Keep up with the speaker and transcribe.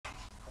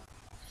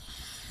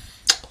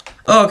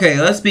Okay,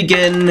 let's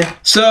begin.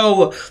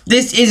 So,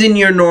 this isn't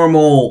your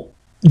normal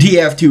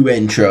TF2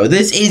 intro.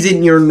 This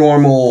isn't your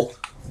normal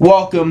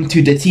welcome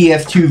to the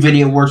TF2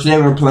 video where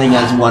today we're playing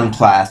as one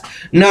class.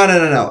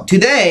 No.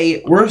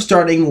 Today, we're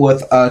starting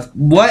with a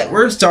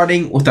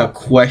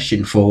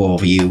question for all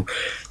of you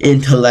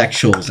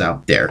intellectuals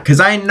out there. Because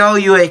I know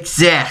you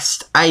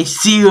exist. I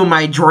see you in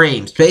my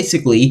dreams.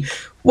 Basically,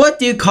 what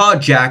do you call a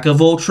jack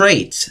of all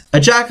trades?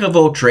 A jack of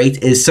all trades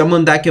is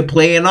someone that can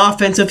play an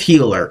offensive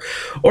healer,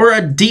 or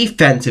a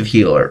defensive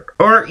healer,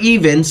 or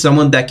even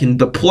someone that can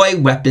deploy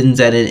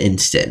weapons at an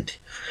instant.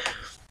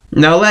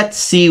 Now let's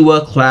see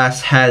what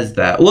class has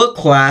that. What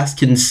class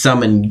can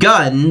summon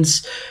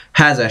guns,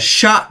 has a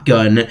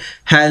shotgun,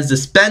 has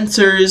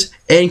dispensers,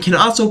 and can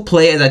also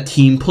play as a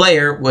team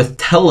player with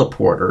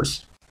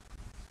teleporters?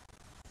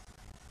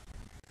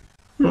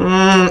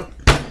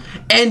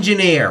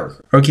 Engineer.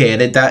 Okay, I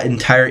did that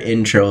entire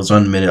intro is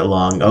 1 minute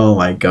long. Oh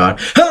my god.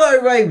 Hello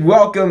everybody,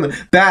 welcome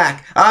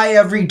back. I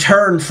have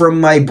returned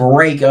from my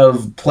break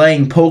of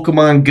playing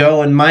Pokemon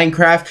Go and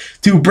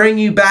Minecraft to bring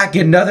you back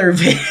another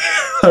video.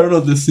 I don't know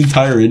what this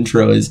entire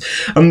intro is.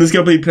 I'm just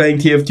gonna be playing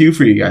TF2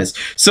 for you guys.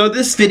 So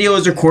this video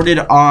is recorded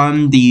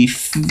on the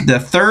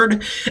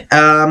 3rd.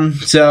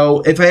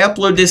 So if I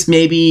upload this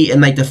maybe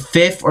in like the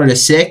 5th or the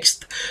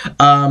 6th,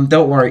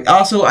 don't worry.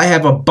 Also, I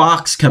have a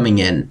box coming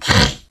in.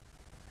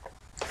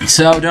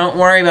 So don't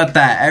worry about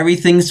that.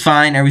 Everything's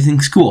fine.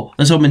 Everything's cool.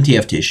 Let's open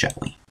TF2, shall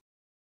we?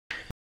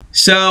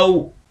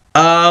 So,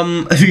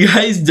 if you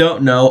guys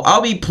don't know,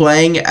 I'll be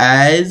playing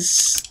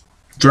as...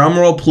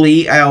 Drumroll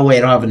please. Oh wait,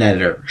 I don't have an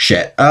editor.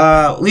 Shit.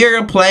 We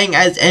are playing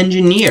as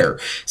Engineer.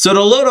 So the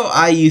Loadout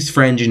I use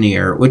for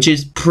Engineer, which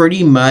is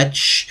pretty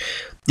much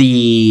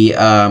the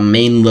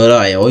main loadout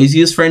I always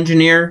use for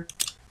Engineer,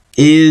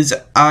 is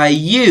I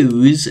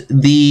use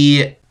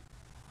the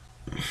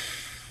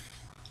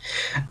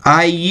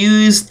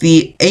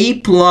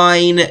Ape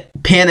Line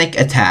Panic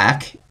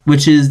Attack,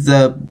 which is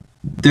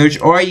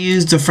or I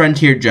use the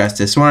Frontier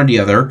Justice, one or the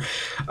other.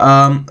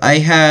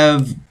 I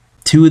have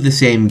two of the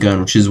same gun,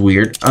 which is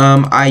weird.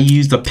 I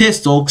use the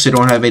pistol, because I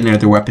don't have any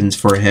other weapons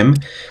for him.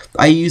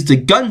 I use the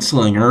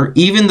Gunslinger.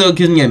 Even though it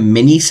gives me a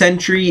mini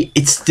sentry,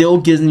 it still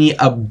gives me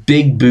a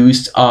big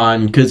boost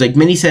on, because like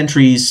mini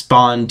sentries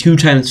spawn 2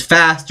 times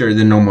faster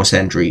than normal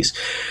sentries.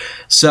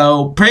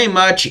 So pretty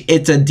much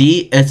it's a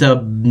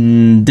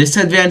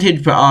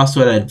disadvantage, but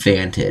also an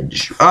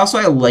advantage. Also,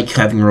 I like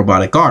having a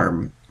robotic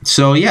arm.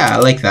 So yeah, I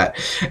like that.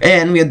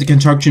 And we have the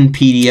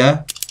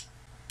Constructionpedia.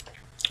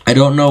 I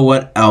don't know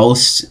what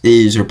else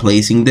is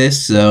replacing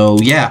this, so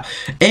yeah.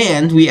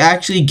 And we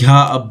actually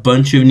got a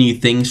bunch of new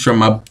things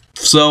from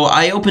so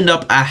I opened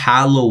up a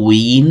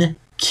Halloween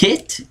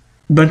kit,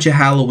 a bunch of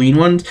Halloween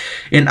ones,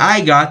 and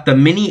I got the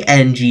mini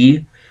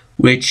engi,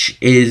 which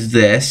is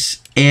this.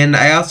 And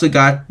I also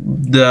got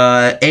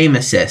the aim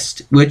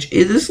assist, which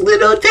is this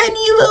little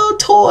tiny little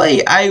toy.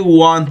 I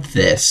want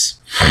this.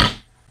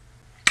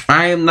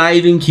 I am not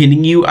even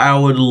kidding you. I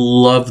would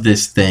love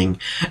this thing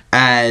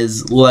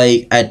as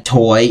like a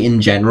toy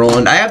in general.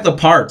 And I have the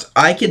parts.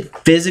 I could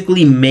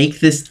physically make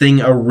this thing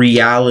a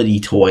reality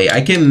toy. I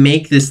can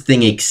make this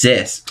thing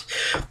exist.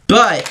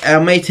 But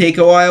it may take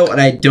a while, and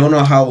I don't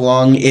know how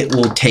long it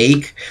will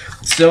take.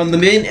 So in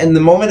the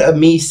moment of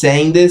me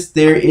saying this,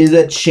 there is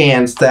a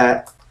chance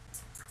that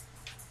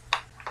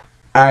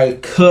I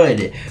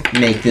could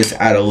make this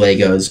out of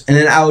Legos, and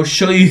then I will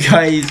show you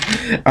guys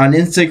on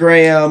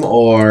Instagram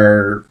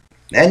or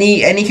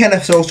any kind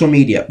of social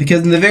media,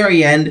 because in the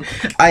very end,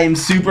 I am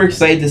super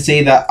excited to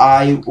say that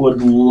I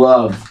would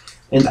love,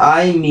 and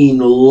I mean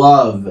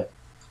love,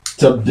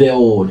 to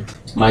build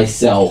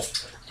myself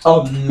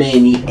a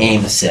mini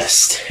aim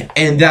assist,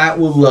 and that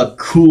will look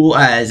cool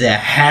as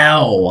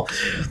hell.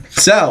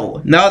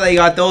 So, now that I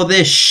got all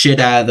this shit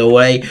out of the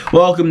way,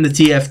 welcome to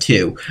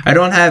TF2. I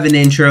don't have an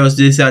intro, so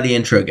this is how the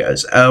intro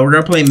goes. We're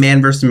gonna play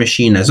Man vs.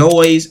 Machine as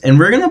always, and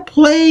we're gonna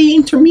play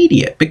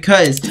Intermediate,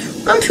 because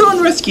I'm feeling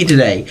risky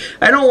today.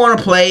 I don't want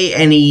to play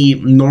any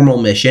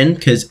normal mission,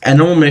 because a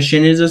normal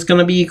mission is just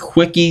gonna be a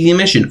quick, easy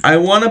mission. I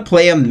want to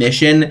play a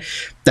mission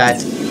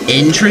that's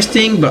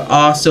interesting, but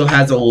also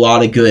has a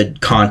lot of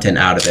good content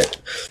out of it.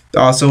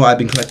 Also, I've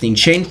been collecting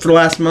change for the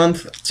last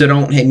month, so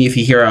don't hit me if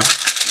you hear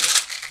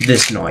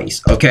this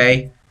noise,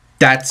 okay?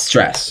 That's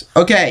stress.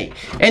 Okay,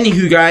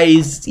 anywho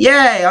guys,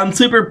 yay, I'm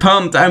super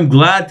pumped. I'm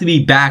glad to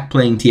be back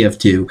playing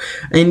TF2.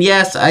 And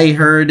yes, I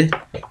heard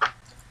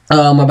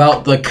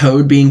about the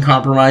code being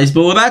compromised,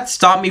 but will that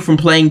stop me from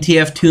playing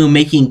TF2 and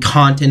making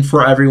content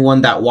for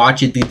everyone that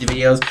watches these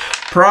videos?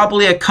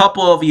 Probably a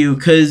couple of you,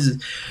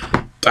 because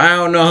I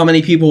don't know how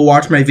many people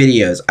watch my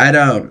videos. I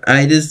don't.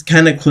 I just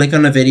kind of click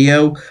on a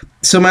video.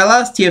 So my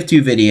last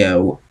TF2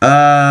 video,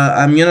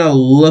 I'm gonna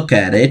look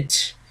at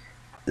it.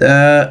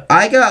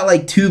 I got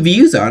like 2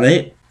 views on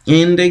it,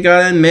 and I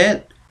gotta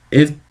admit,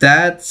 if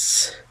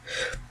that's...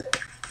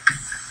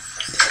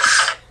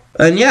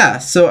 And yeah,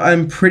 so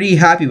I'm pretty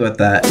happy with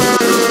that.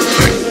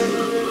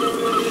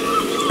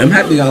 I'm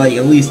happy we got like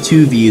at least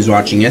 2 views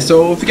watching it.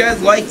 So if you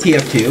guys like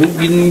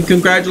TF2,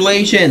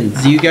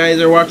 congratulations. You guys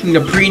are watching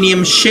the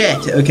premium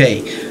shit.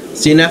 Okay,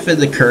 so enough of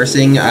the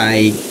cursing.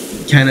 I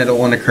kind of don't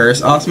want to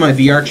curse. Also, my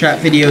VR chat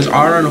videos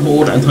are on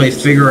hold until I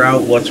figure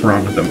out what's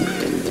wrong with them.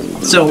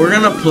 So we're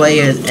gonna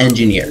play as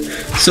engineer.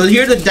 So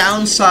here's the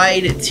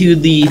downside to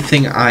the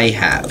thing I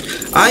have.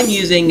 I'm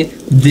using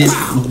this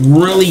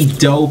really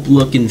dope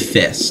looking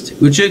fist,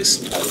 which is,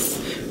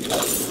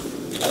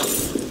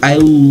 I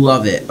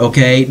love it,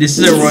 okay? This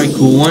is a really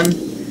cool one.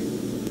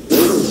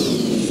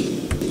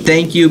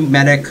 Thank you,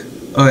 medic.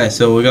 Okay,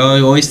 so we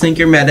gotta always thank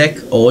your medic.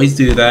 Always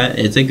do that.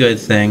 It's a good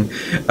thing.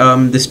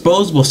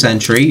 Disposable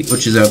sentry,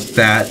 which is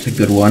that's a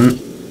good one.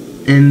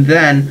 And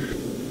then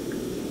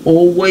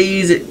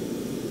always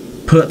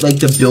put like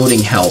the building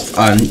health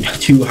on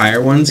 2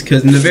 higher ones,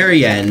 because in the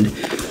very end,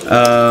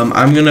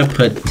 I'm gonna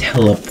put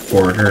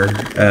teleporter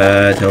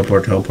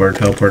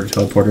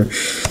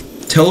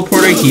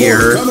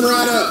here.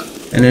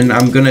 And then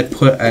I'm gonna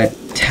put a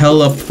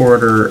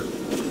teleporter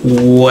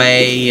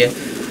way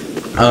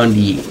on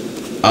the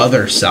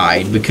other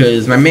side,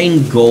 because my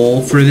main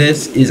goal for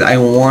this is I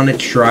want to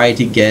try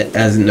to get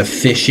as an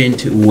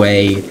efficient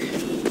way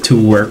to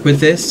work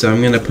with this. So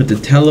I'm gonna put the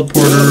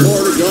teleporter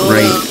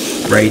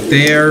right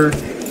there.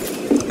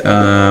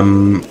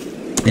 And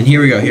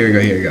here we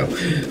go.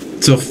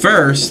 So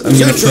first I'm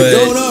gonna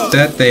put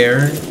that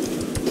there.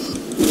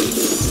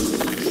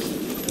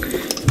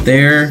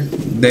 There,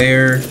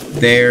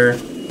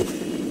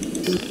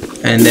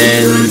 and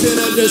then,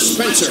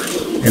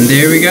 and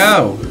there we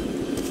go.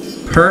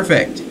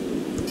 Perfect.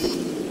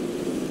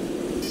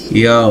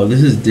 Yo,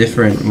 this is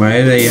different. Why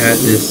did I had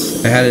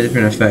this? I had a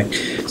different effect.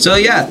 So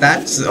yeah,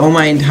 that's all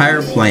my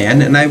entire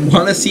plan, and I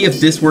want to see if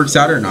this works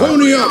out or not.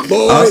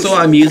 Also,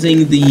 I'm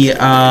using the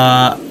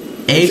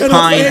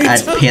A-Pine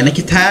at Panic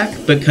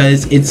Attack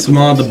because it's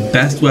one of the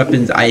best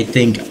weapons I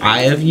think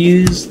I have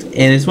used,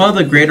 and it's one of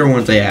the greater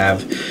ones I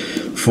have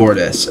for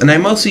this. And I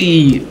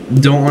mostly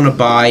don't want to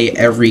buy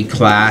every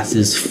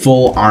class's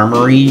full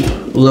armory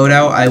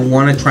loadout. I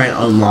want to try and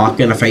unlock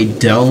it. If I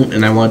don't,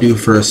 and I want to do it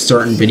for a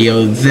certain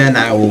video, then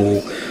I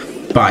will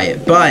buy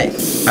it. But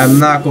I'm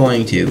not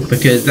going to,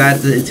 because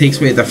it takes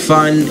away the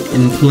fun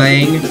in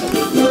playing.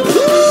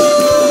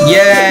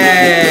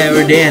 Yeah,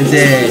 we're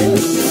dancing.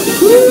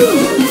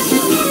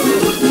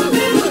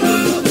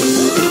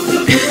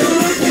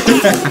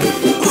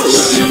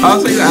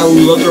 Also, I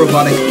love the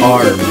robotic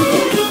arm.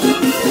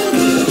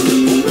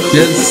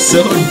 It's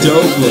so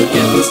dope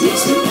looking.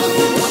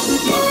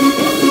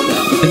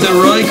 It's a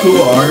really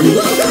cool arm.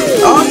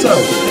 Also,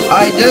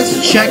 I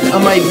just checked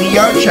on my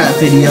VR chat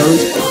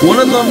videos. One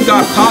of them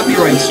got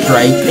copyright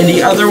strike, and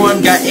the other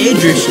one got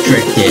age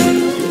restricted.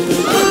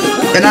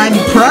 And I'm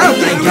proud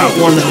that I got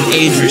one of them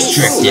age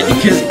restricted,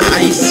 because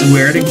I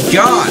swear to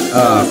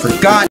God,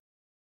 forgot.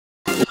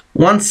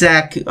 One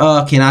sec.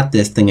 Okay, not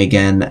this thing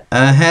again.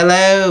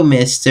 Hello,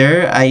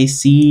 mister. I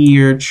see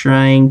you're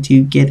trying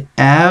to get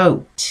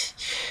out.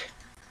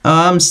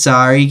 I'm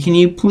sorry, can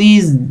you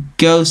please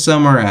go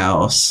somewhere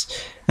else?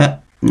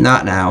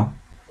 Not now.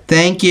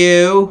 Thank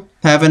you.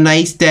 Have a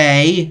nice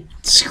day.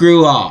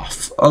 Screw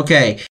off.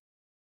 Okay.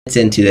 Let's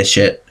into this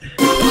shit.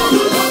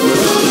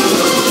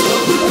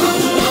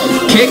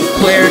 Kick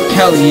player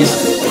Kelly's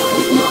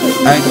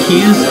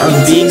accused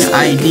of being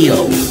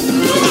ideal.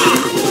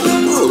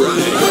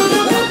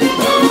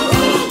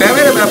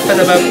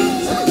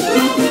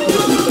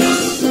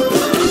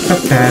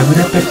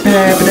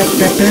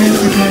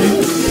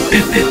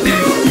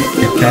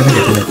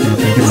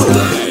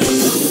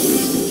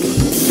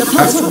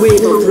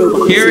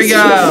 Here we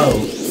go.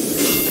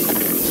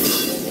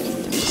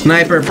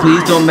 Sniper,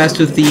 please don't mess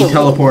with the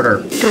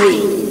teleporter. 3,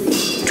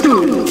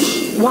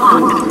 2,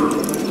 1.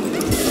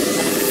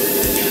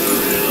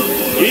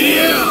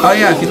 Oh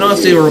yeah, if you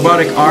notice the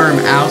robotic arm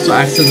also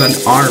acts as an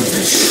arm.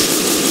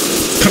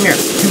 Come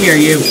here,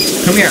 you.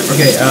 Come here.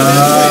 Okay,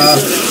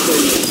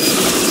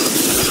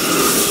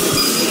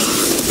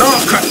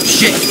 oh crap!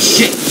 Shit!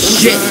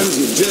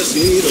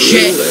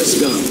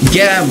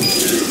 Get him!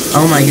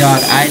 Oh my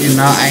god, I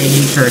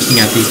hate cursing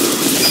at these.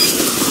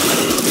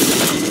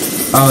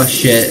 Oh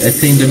shit, I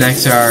think the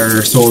next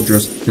are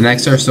soldiers.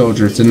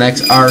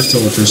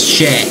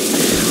 Shit!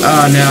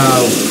 Oh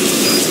no!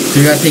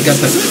 We gotta take out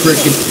the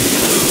frickin'.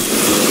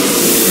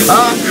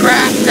 Oh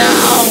crap, no!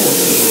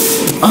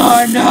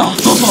 Oh no!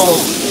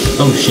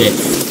 Oh shit.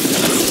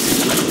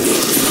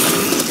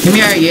 Come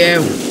here,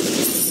 you!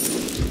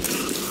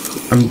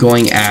 I'm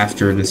going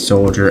after the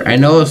soldier. I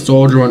know a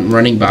soldier went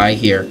running by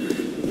here.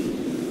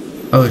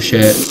 Oh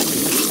shit.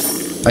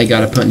 I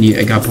gotta put my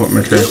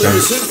turret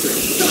down.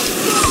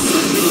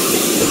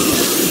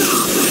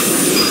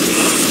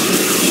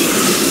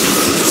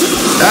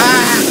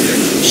 Ah!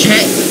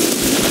 Shit!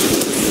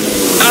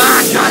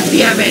 Ah! God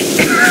damn it!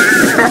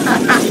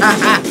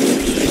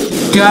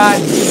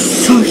 God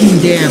fucking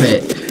damn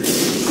it!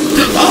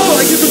 Oh,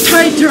 I get the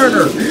tide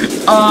turner!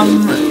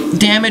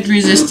 Damage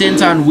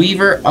resistance on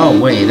Weaver. Oh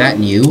wait, that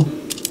new.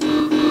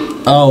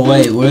 Oh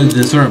wait, what does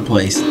this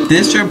replace?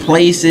 This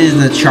replaces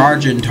the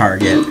charging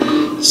target.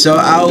 So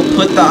I'll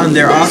put that on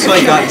there. Also,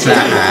 I got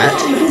that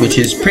hat, which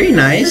is pretty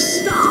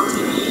nice.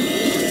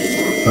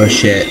 Oh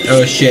shit!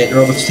 Oh shit!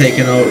 Robot's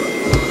taking out.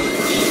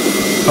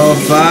 Oh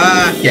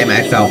fuck! Damn it!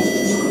 I fell.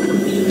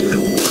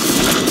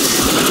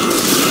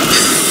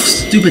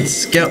 Stupid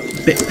scout.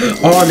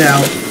 Oh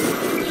no!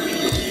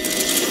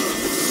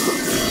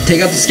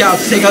 Take out the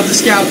scouts! Take out the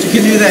scouts! You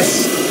can do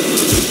this!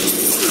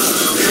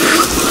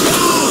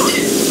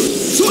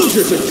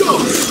 Soldiers are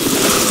gone!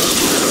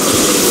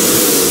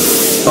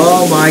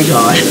 Oh my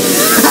god.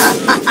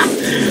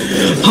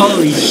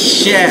 Holy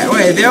shit.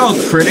 Wait, they're all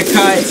crit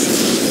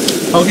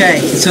cuts? Okay,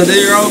 so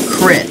they're all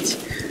crit.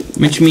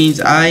 Which means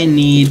I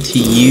need to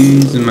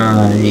use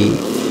my...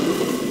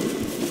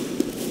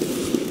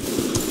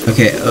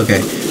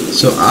 Okay.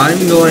 So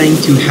I'm going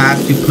to have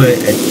to put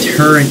a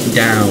turret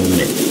down.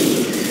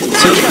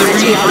 So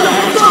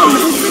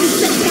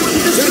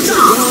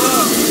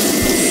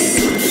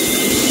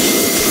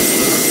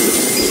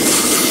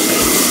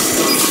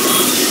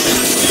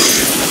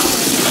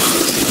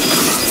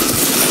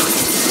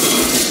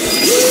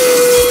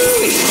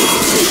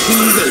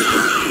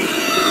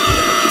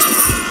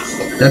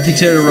that takes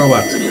care of the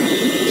robots.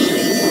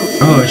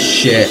 Oh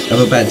shit, I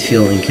have a bad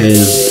feeling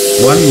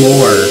because one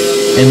more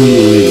and we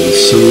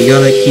lose. So we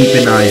gotta keep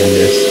an eye on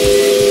this.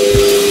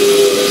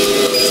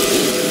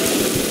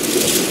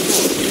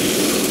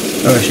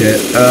 Oh shit.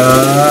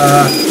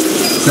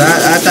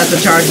 That's a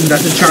charging boy.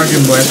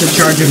 That's a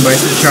charging boy.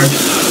 That's a charge.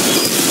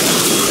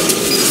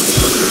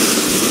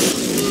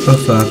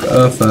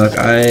 Oh fuck.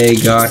 I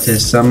got to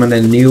summon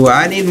a new.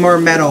 I need more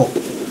metal.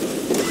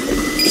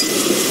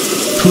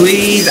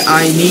 Please,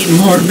 I need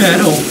more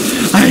metal.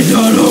 I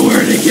don't know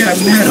where to get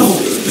metal.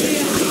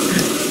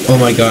 Oh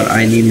my god,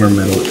 I need more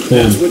metal.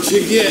 Boom. That's what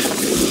you get.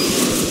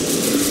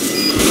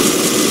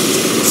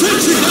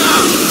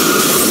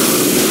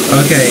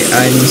 Okay,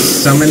 I'm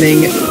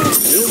summoning.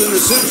 Building the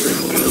sentry.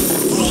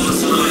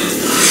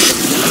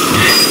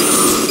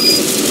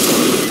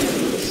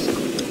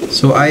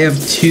 So I have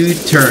 2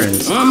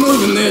 turns. I'm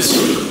moving this.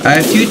 I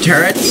have 2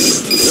 turrets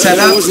set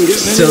up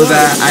so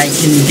that I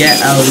can get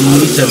at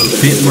least a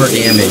bit more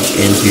damage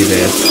into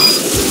this.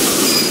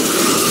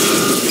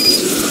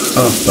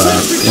 Oh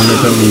fuck! One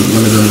of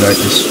them got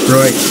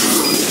destroyed.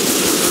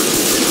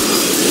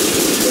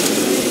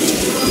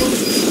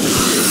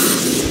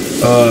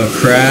 Oh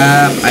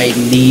crap! I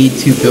need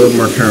to build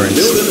more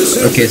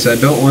turrets. Okay, so I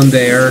built one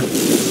there, and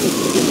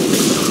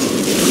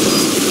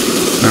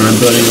I'm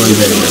building one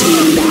there.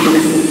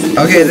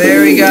 Okay,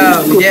 there we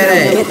go. We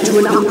did it. To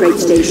an upgrade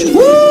station.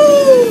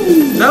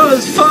 Woo! That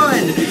was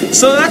fun.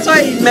 So that's what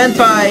I meant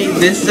by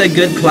this is a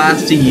good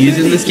class to use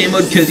in this game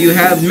mode because you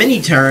have mini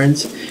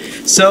turns.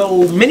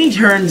 So mini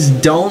turns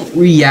don't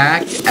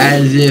react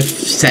as if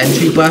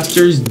sentry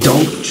busters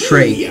don't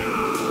trait.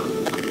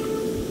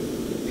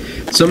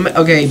 So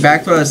okay,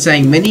 back to what I was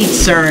saying. Mini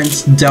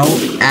turns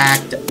don't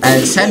act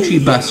as sentry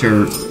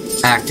buster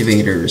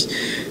activators.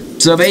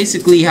 So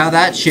basically how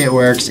that shit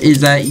works is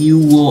that you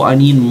will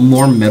need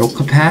more metal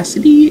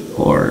capacity,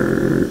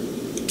 or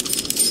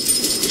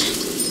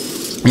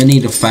I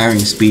need a firing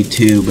speed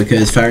too,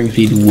 because firing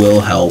speed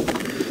will help.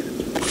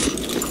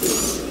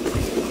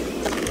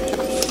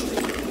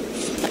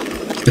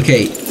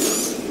 Okay,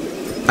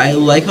 I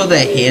like how the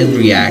hand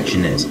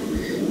reaction is.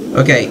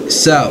 Okay,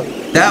 so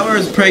that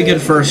was a pretty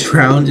good first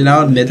round, and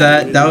I'll admit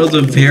that was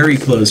a very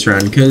close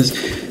round, because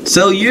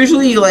so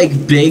usually like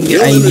I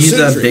use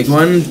a big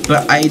one,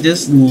 but I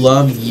just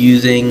love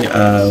using wait,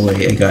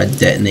 I gotta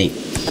detonate.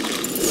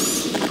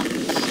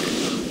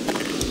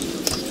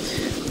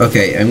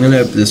 Okay, I'm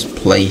gonna just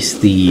place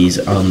these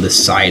on the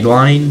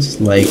sidelines,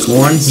 like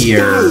one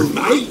here.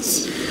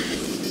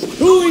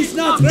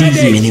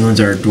 These mini ones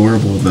are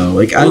adorable though.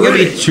 Like, I'm gonna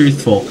be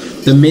truthful.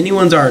 The mini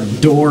ones are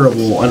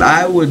adorable, and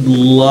I would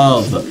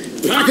love,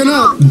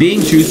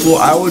 being truthful,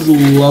 I would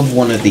love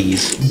one of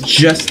these.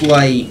 Just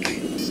like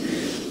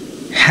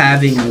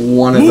having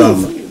one of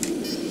them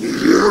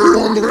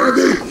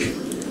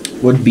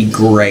would be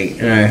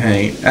great.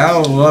 Alright, I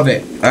love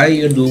it.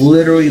 I would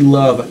literally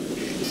love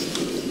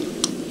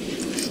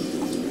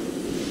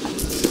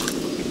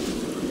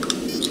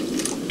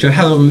to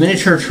have a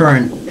miniature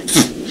turn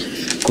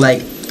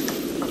like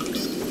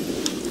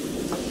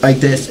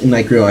this in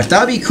like real life.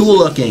 That would be cool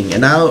looking,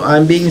 and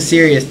I'm being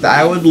serious.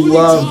 I would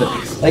love,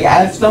 like,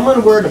 if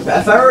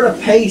I were to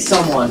pay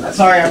someone,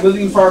 sorry, I'm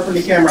moving far from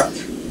the camera.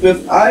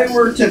 If I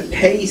were to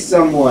pay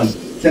someone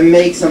to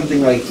make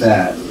something like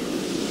that,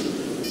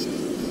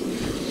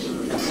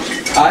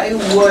 I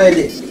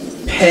would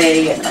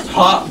pay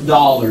top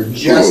dollar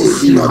just to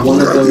see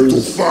one of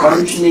those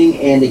functioning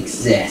and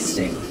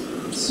existing.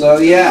 So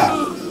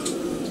yeah.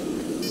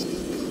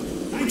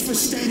 Thanks for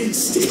standing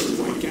still,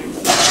 white guy.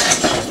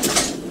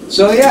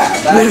 So yeah,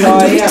 that's how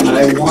I am.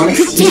 I want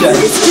to see that.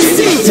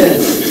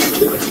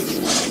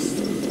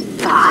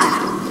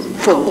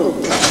 5, 4,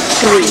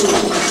 3,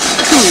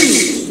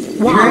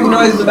 2. You're hearing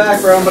noise in the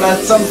background, but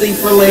that's something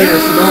for later,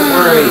 so don't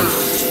worry.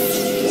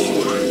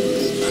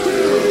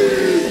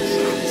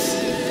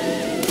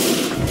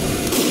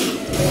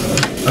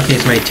 Okay,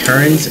 so my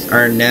turrets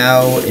are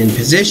now in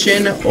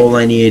position. All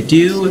I need to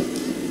do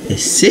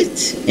is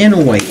sit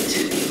and wait.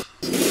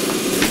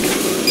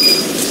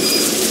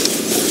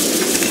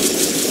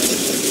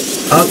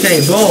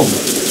 Okay, boom.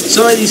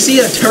 So as you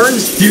see, the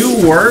turns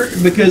do work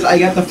because I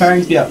got the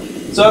firing speed up.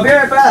 So I'll be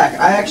right back.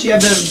 I actually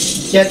have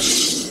to get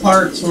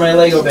parts for my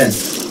Lego bin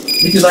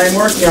because I am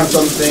working on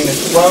something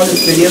while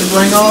this video is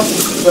running off.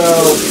 So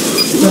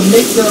it's a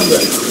mix of.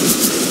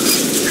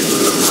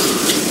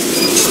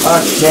 Oh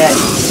shit!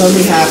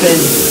 Something happened.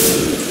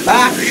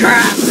 Ah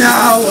crap!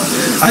 No!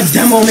 A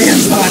demo man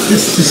bot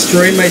just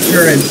destroyed my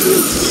turret.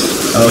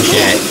 Oh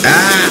shit!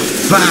 Ah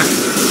fuck!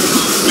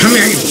 Come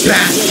here, you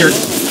bastard!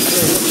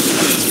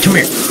 Come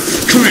here!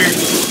 Come here!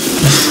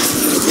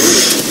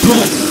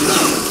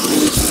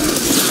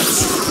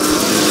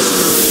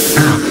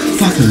 Ah,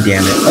 fucking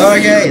damn it.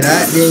 Okay,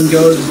 that didn't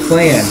go as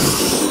planned.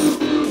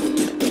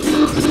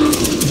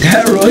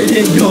 That really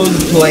didn't go as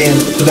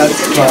planned, but that's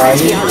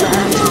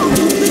fine.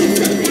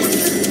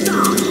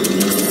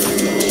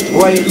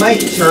 Wait, my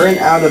turret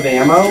out of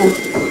ammo?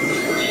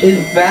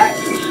 Is that...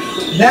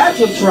 That's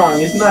what's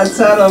wrong, it's not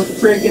out of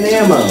freaking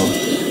ammo.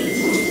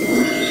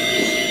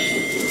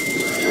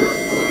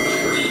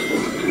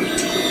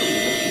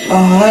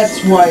 Oh,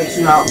 that's why it's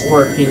not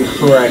working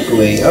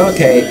correctly.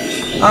 Okay,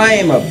 I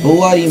am a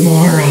bloody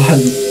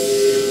moron.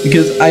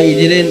 Because I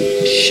didn't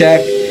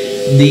check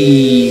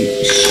the...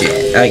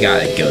 Shit, I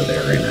gotta go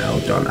there right now,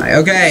 don't I?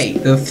 Okay,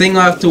 the thing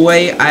left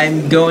away,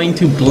 I'm going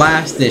to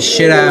blast this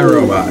shit out of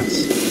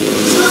robots.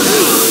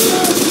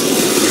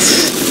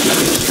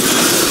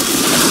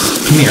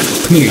 Come here,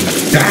 you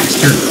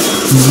bastard.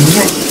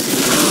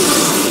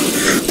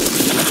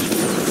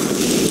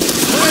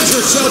 Put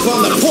yourself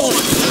on the point.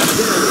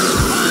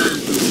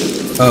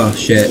 Oh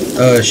shit,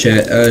 oh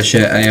shit, oh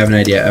shit, I have an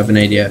idea, Build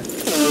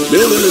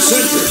in the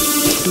center.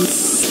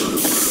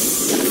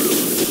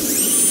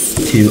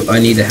 I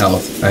need the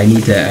health. I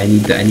need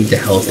the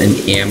health and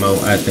ammo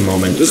at the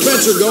moment.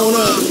 Dispenser going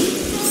up.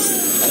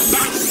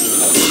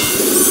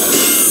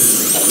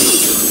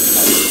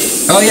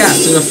 Oh yeah,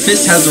 so the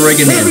fist has a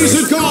regular ammo. Heavy's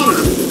a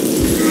goner.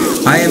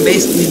 I am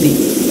basically the...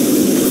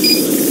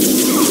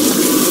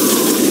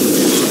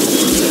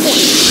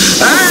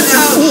 Ah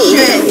no,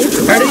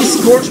 shit! Are these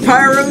scorch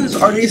pyros?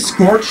 Are these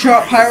scorch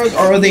shot pyros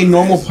or are they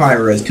normal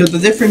pyros? Because the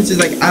difference is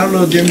like, I don't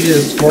know the difference between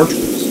a scorch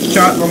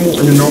shot normal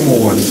and a normal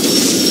one.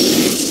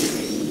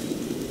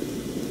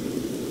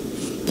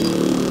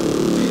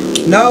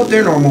 No,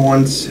 they're normal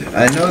ones.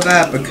 I know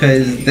that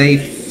because they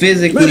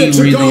physically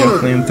were using a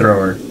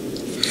flamethrower.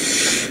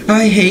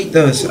 I hate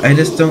those. I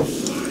just don't...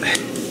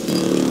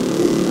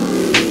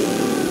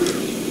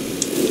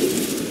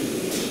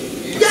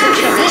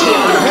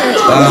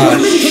 Oh,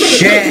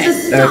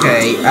 shit!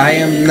 Okay, I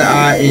am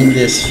not in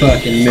this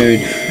fucking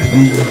mood.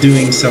 I'm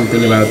doing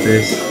something about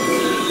this.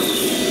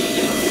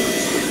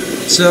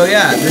 So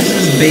yeah, this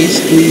is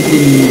basically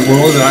the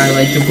world that I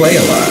like to play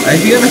a lot.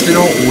 Even if I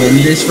don't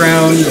win this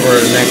round or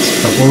the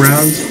next couple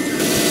rounds.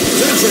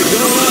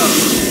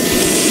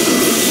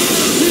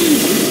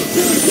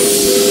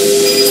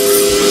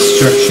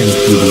 Destruction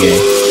PDA.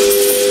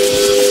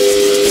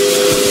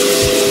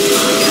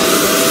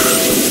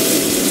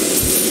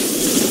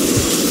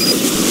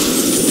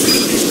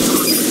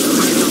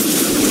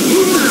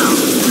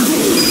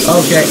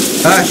 Okay.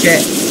 Oh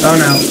shit. Oh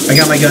no. I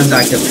got my guns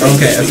active.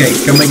 Okay, okay.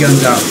 Got my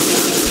guns out.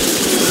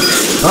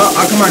 Oh,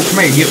 come on. Come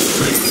here, you.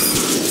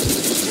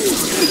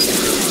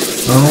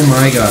 Oh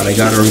my god. I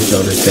gotta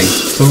refill this thing.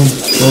 Boom.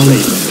 Boom.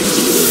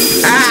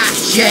 Ah,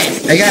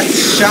 shit. I got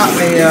shot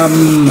by,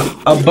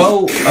 a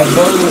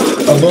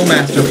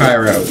bowmaster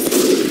pyro.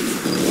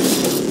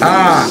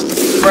 Ah,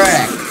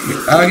 frick.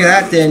 Okay,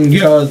 that didn't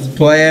go as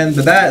planned,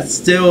 but that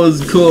still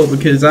is cool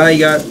because I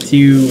got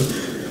to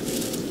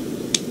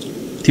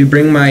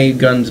bring my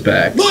guns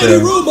back. Mighty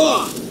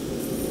robot!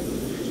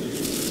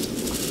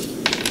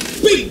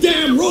 Big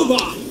damn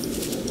robot!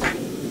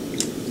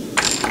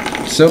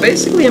 So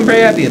basically, I'm very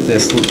happy at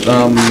this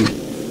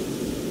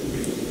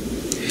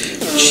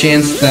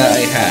chance that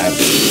I have.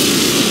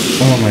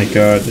 Oh my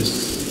god,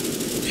 this.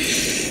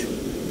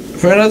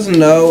 For anyone who doesn't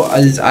know,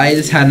 I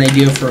just had an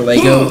idea for a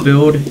Lego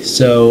build,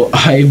 so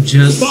I've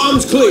just.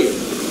 Bomb's clear!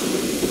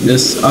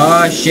 This.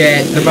 Oh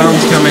shit, the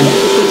bomb's coming.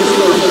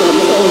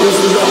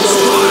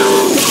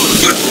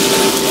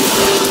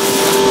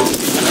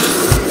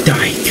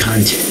 Die,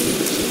 cunt.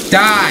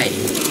 Die!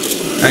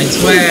 I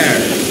swear!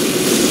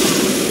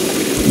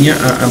 Yeah,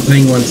 I'm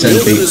putting one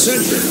sentry.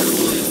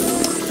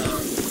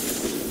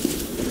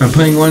 I'm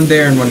putting one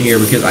there and one here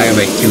because I have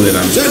like 2 of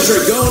them.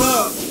 Sentry going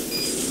up!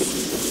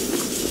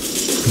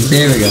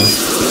 There we go.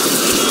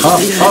 Oh!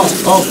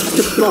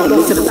 The bomb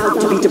is about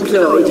to be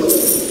deployed.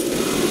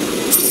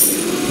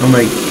 Oh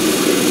my...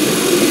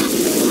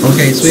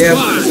 Okay, so we have...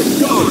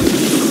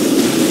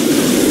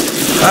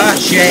 Ah,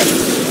 shit!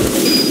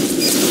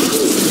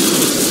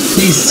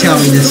 Please tell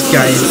me this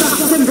guy is...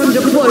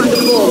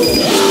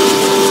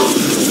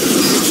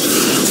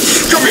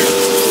 Come here!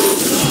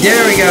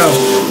 There we go!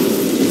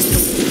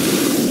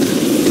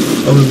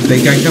 Oh, the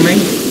big guy coming?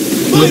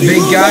 The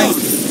big guy?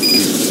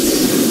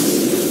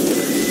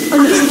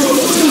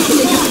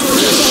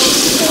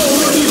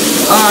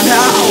 Oh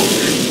no!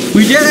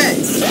 We did it!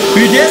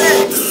 We did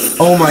it!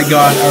 Oh my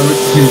god,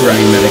 please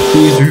revive me, medic.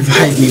 Please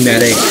revive me,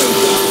 medic.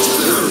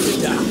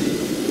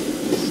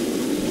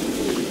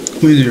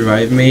 Please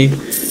revive me.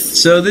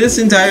 So this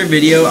entire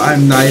video,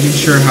 I'm not even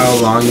sure how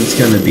long it's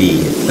gonna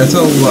be. That's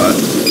a lot.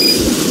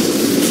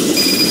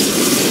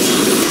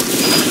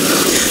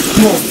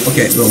 Boom!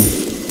 Okay, boom.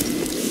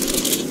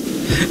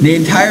 The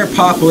entire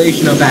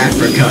population of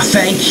Africa.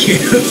 Thank you.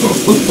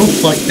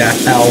 What the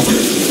hell?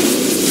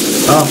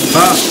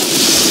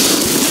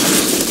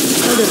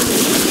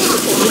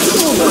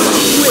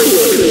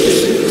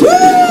 Woo!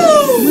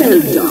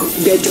 Well done.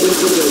 Get to the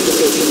radio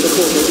station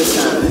before they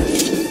decide.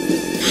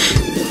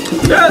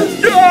 Let's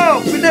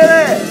go! We did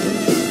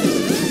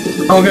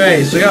it!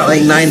 Okay, so we got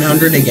like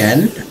 900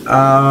 again.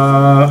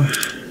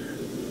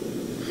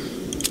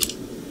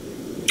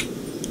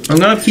 I'm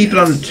gonna keep it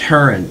on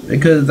turret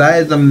because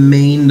that is the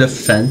main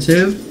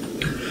defensive.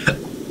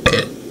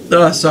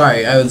 Oh,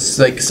 sorry, I was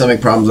like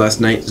stomach problems last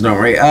night, so don't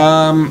worry.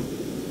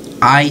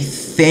 I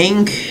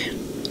think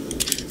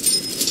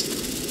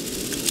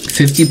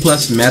 50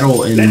 plus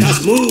metal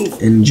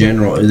in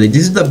general. Like,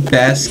 this is the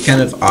best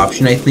kind of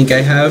option I think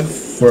I have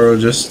for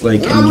just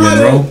like in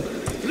general.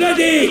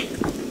 Ready!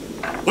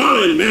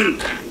 Fine, man.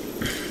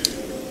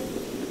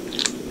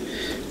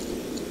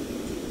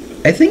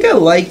 I think I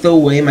like the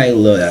way my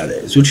loadout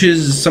is, which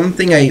is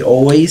something I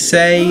always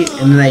say,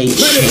 and then I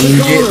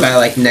change it by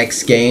like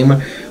next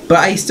game. But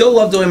I still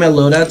love the way my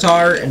loadouts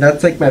are, and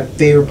that's like my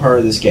favorite part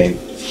of this game.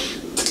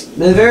 In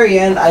the very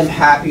end, I'm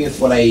happy with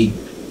what I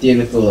did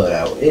with the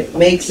loadout. It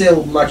makes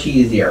it much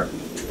easier.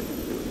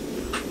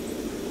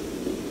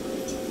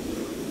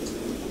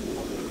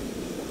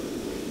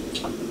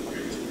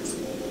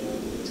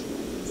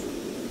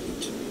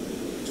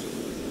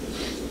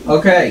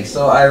 Okay,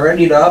 so I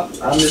readied up.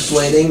 I'm just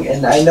waiting,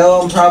 and I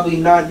know I'm probably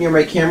not near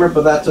my camera,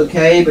 but that's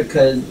okay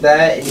because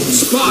that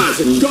is.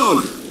 Spies are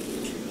gone.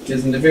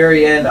 Because in the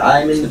very end,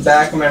 I'm in the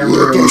back of my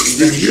room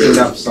finishing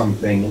up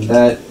something, and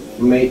that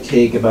may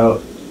take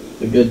about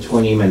a good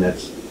 20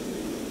 minutes.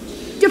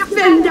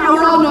 Defend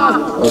our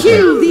honor! Okay.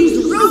 Kill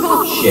these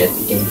robots! Shit,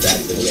 the game's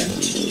active again.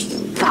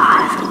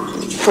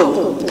 5,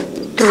 4,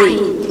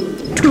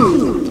 3,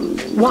 2,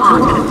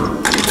 1.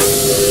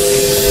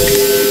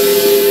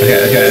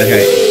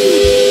 Okay.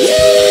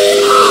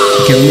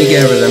 Okay, let me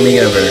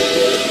get over there.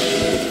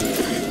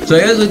 So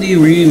as with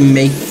you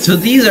remake, so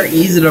these are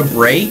easy to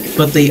break,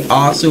 but they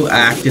also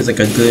act as like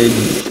a good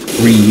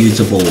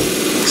reusable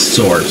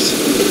source.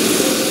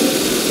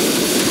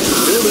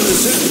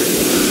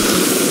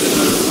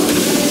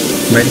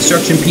 My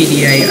destruction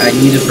PDA, I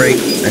need to break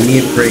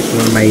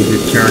one of my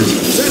returns.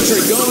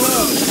 Sentry going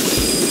up.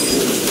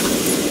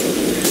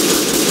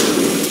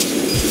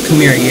 Come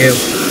here, you.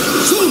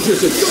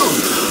 Soldiers are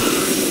gone.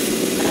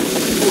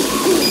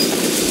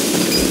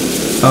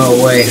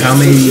 Oh wait, how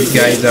many of these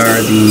guys are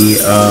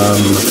these are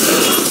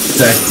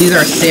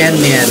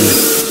Sandman.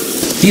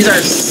 These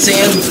are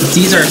Sand.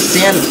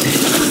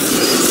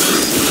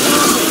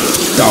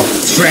 Oh,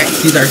 Shrek,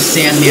 these are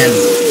Sandmans.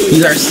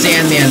 These are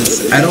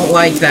Sandmans. I don't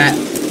like that.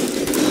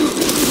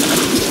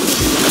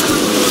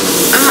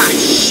 Ah,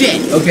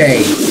 shit.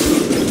 Okay.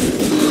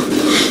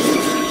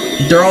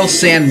 They're all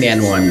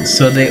Sandman ones,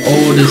 so they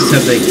all just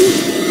have like...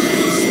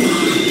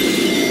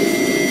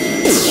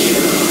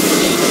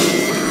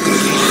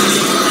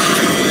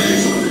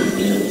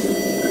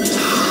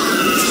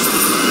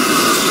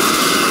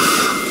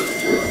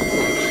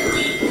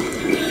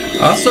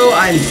 Also,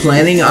 I'm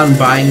planning on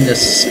buying the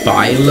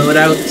spy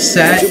loadout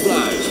set.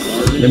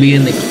 Maybe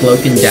in the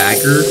cloak and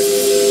dagger.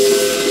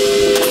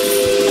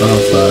 Oh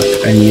fuck,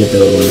 I need to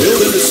build one.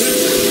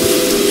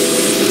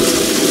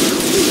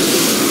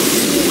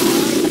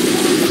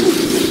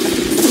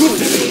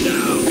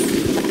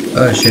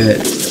 Oh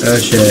shit, oh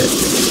shit.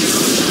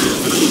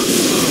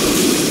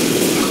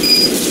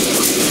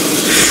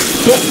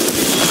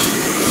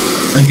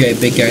 Okay,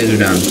 big guys are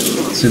down.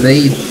 So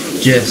they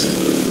just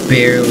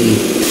barely...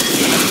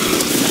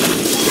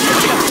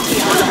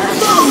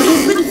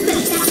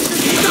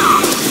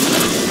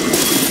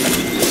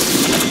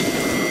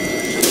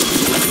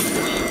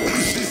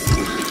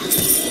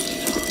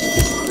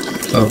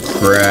 Oh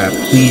crap,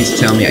 please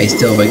tell me I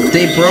still have like...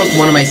 They broke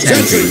one of my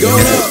sentries.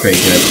 Okay, that's pretty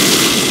good.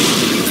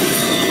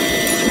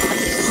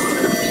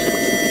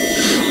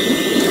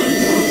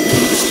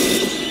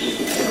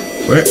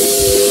 Where?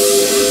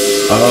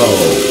 Oh.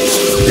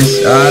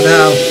 This...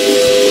 no.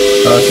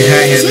 Okay,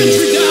 hi, Heaven.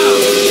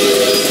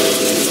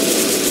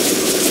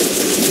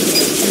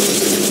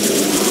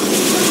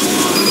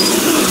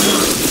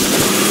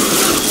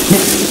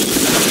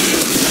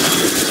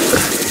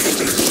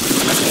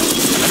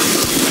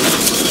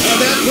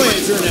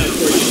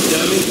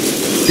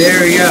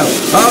 There we go.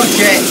 Oh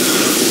shit.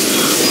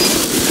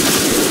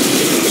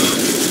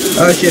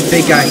 Oh shit,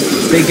 big guy.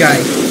 Big guy.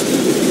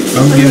 I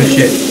don't give a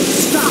shit.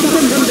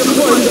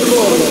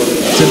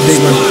 It's a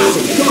big one.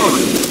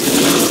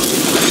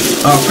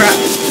 Oh crap.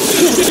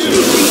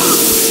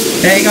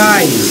 Hey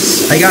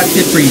guys, I got a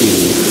tip for you.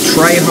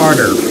 Try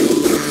harder.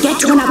 Get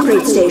to an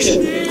upgrade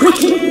station,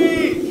 quickly.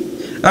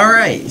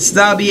 Alright, so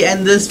that'll be the end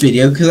of this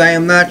video because I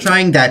am not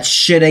trying that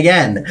shit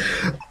again.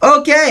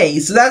 Okay,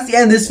 so that's the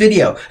end of this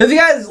video. If you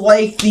guys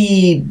like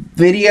the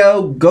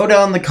video, go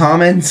down in the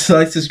comments,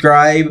 like,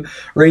 subscribe,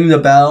 ring the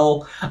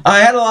bell. I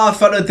had a lot of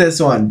fun with this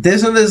one.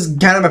 This one is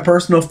kind of my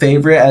personal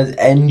favorite as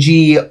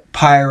engi,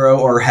 pyro,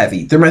 or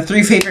heavy. They're my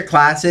 3 favorite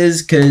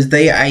classes because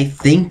I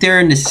think they're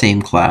in the same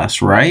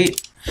class, right?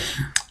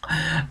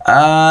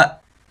 No,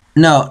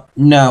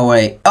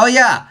 wait. Oh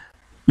yeah!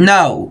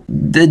 No,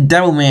 the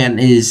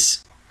Devilman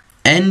is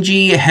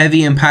engi,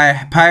 heavy, and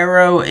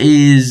pyro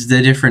is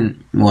the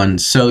different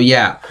ones. So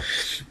yeah,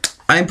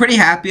 I'm pretty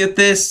happy with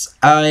this.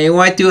 I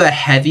might do a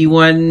heavy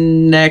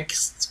one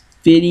next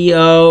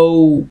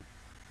video.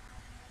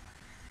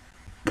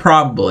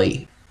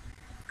 Probably.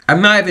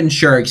 I'm not even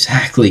sure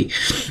exactly.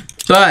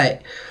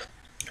 But,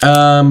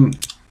 I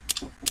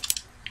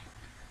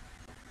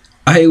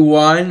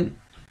want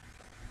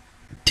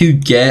to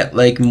get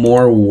like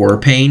more war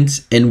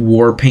paints and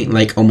war paint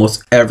like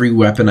almost every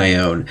weapon I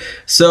own.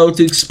 So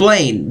to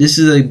explain, this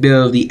is a bit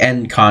of the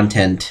end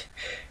content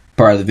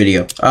part of the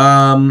video.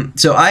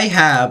 So I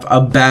have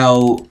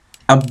about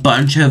a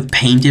bunch of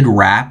painted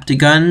wrapped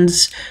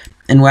guns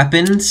and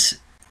weapons.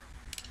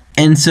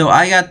 And so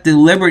I got the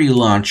Liberty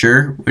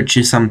Launcher, which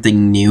is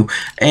something new.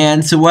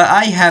 And so what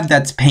I have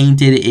that's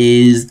painted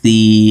is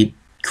the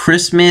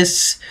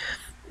Christmas,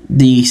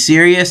 the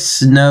Sirius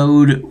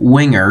Snowed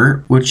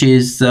Winger, which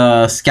is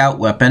the scout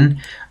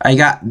weapon. I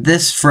got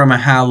this from a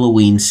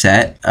Halloween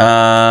set.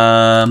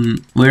 Where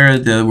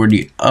were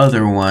the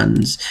other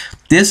ones?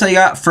 This I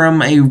got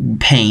from a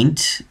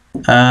paint.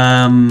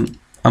 I'm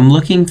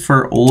looking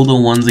for all the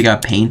ones I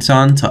got paints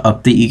on to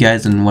update you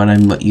guys on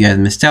what you guys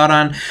missed out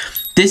on.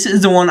 This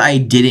is the one I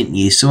didn't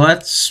use, so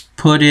let's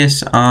put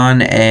this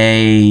on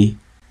a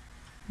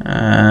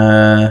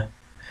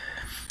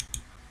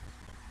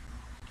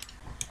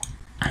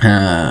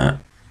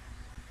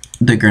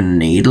the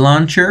grenade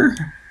launcher.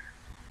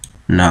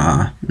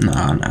 Nah.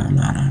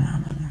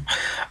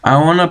 I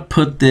want to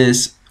put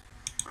this.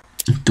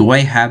 Do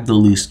I have the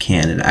loose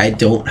cannon? I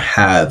don't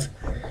have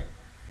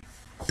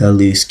the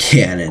loose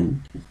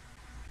cannon.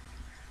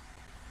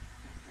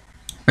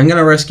 I'm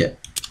gonna risk it.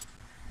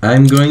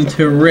 I'm going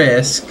to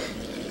risk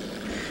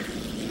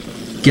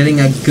getting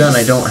a gun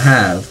I don't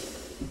have.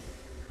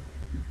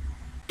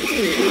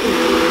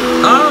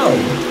 Oh!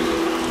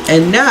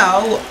 And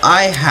now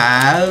I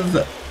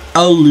have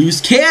a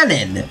loose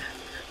cannon.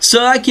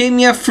 So that gave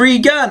me a free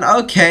gun.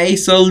 Okay,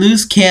 so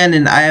loose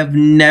cannon I have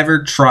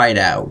never tried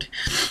out.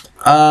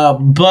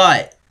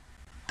 But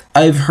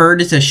I've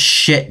heard it's a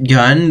shit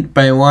gun,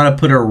 but I want to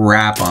put a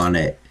wrap on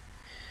it.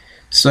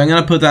 So I'm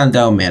gonna put that on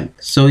Devilman.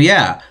 So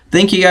yeah,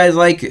 thank you guys.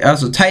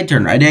 Also Tight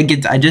Turn. I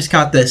just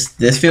got this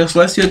feels.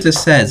 Let's see what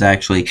this says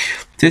actually.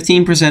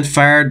 15%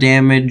 fire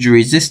damage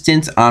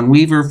resistance on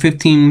Weaver.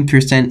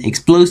 15%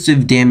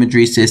 explosive damage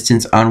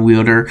resistance on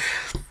Wielder.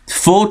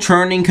 Full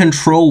turning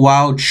control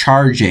while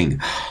charging.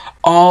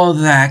 Oh,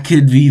 that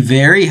could be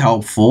very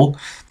helpful.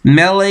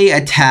 Melee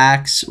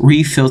attacks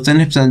refills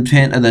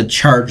 10% of the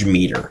charge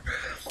meter.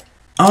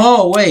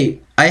 Oh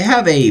wait, I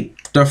have the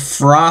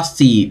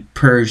Frosty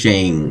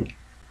Persian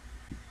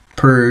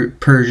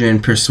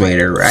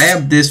Persuader. I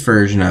have this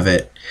version of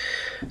it.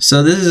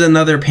 So this is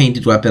another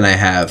painted weapon I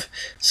have.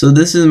 So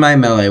this is my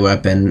melee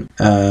weapon.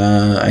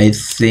 I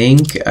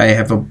think I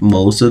have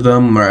most of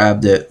them. Or I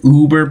have the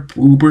Uber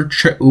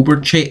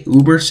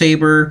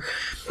Saber,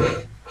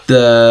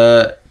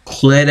 the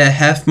Cleda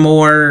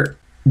Hefmore,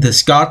 the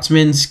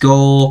Scotsman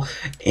Skull,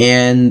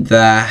 and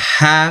the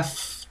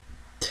half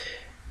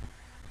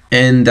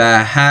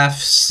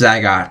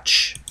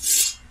Sagach.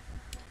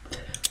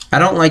 I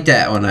don't like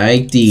that one. I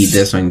like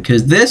this one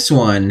because this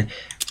one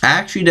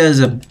actually does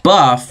a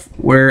buff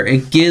where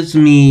it gives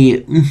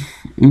me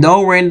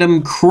no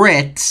random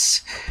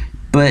crits,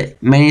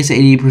 but minus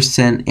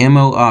 80%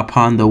 ammo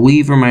upon the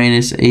Weaver,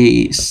 minus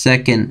a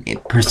second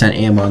 %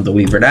 ammo on the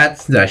Weaver.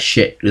 That's the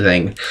shit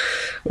thing.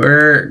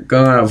 We're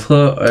gonna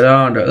put it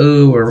on the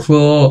Uber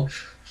full.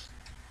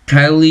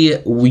 Highly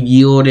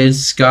wielded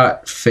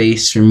Scott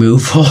face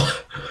removal.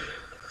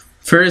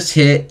 First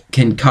hit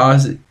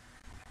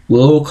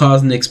will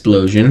cause an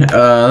explosion.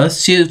 Let's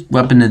see which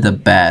weapon is the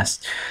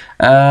best.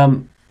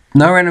 No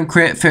random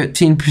crit,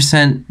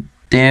 15%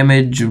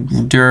 damage,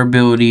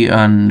 durability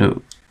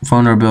on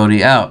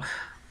vulnerability out.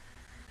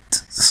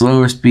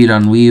 Slower speed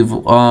on weave.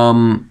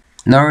 No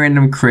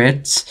random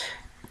crits.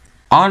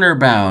 Honor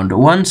bound.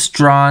 Once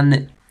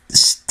drawn,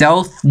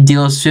 stealth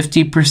deals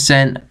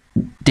 50%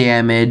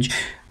 damage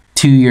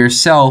to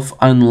yourself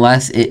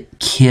unless it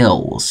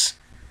kills.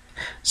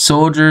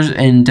 Soldiers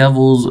and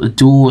devils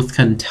duel with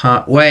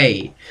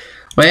Wait.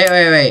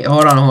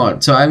 Hold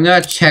on. So I'm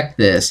gonna check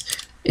this.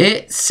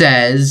 It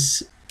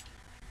says,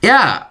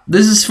 yeah,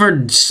 this is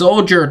for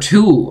soldier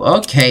too.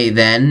 Okay,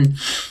 then.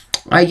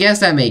 I guess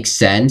that makes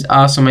sense.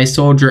 Also, my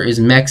soldier is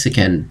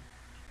Mexican.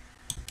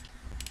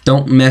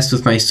 Don't mess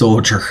with my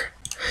soldier.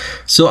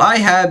 So I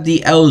have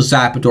the El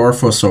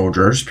Zappadorfo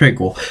soldier. It's pretty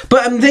cool.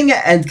 But I'm thinking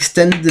I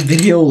extended the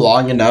video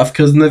long enough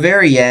because in the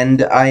very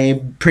end,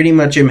 I pretty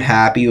much am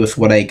happy with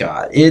what I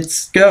got.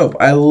 It's dope.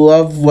 I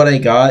love what I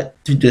got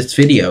through this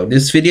video.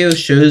 This video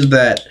shows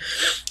that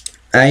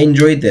I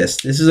enjoyed this.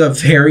 This is a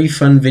very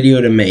fun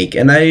video to make,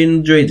 and I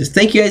enjoyed this.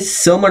 Thank you guys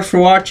so much for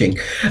watching.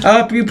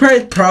 You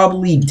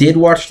probably did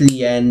watch to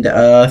the end.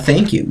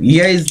 Thank you.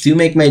 You guys do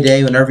make my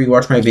day whenever you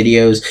watch my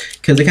videos,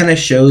 because it kind of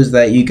shows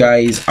that you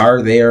guys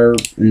are there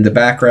in the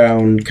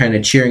background, kind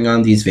of cheering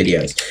on these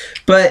videos.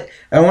 But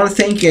I want to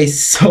thank you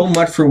guys so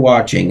much for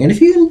watching, and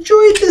if you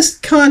enjoyed this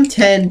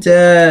content,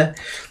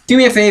 do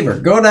me a favor.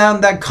 Go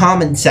down that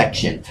comment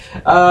section.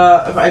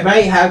 I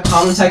might have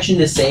comment section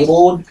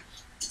disabled,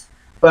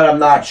 but I'm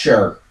not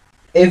sure.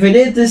 If it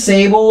is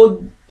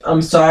disabled,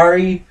 I'm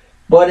sorry.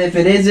 But if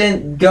it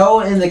isn't,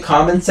 go in the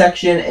comment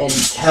section and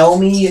tell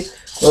me,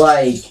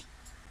 like,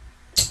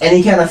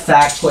 any kind of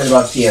factoid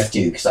about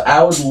TF2. Because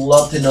I would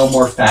love to know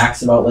more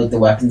facts about, like, the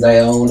weapons I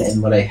own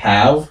and what I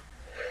have.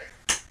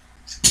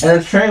 And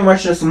it's pretty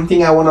much just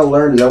something I want to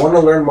learn. I want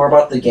to learn more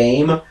about the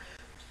game.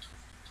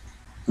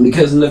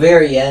 Because in the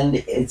very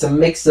end, it's a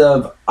mix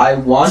of I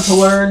want to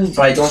learn,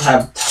 but I don't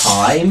have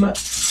time.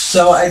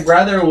 So I'd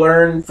rather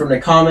learn from the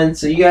comments,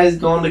 so you guys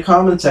go in the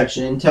comment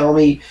section and tell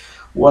me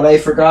what I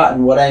forgot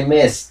and what I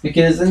missed.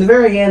 Because in the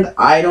very end,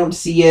 I don't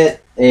see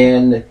it,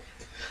 and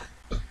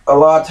a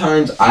lot of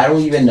times I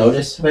don't even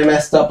notice if I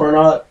messed up or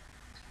not,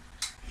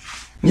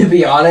 to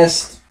be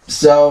honest.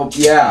 So,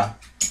 yeah.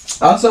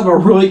 I also have a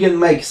really good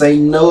mic, because I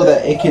know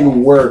that it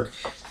can work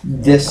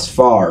this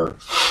far.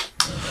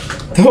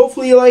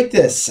 Hopefully you like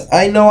this.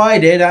 I know I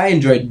did. I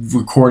enjoyed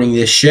recording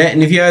this shit,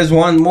 and if you guys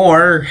want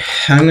more,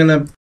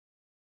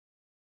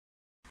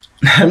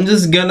 I'm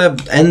just gonna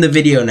end the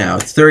video now.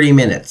 It's 30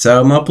 minutes. So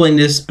I'm uploading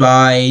this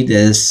by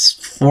this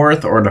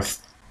 4th or the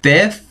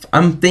 5th,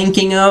 I'm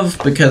thinking of,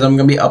 because I'm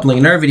gonna be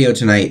uploading another video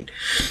tonight.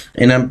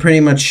 And I'm pretty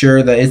much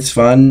sure that it's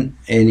fun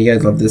and you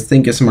guys love this.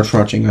 Thank you so much for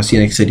watching. I'll see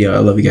you next video. I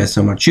love you guys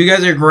so much. You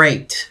guys are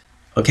great.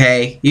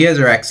 Okay? You guys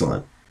are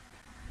excellent.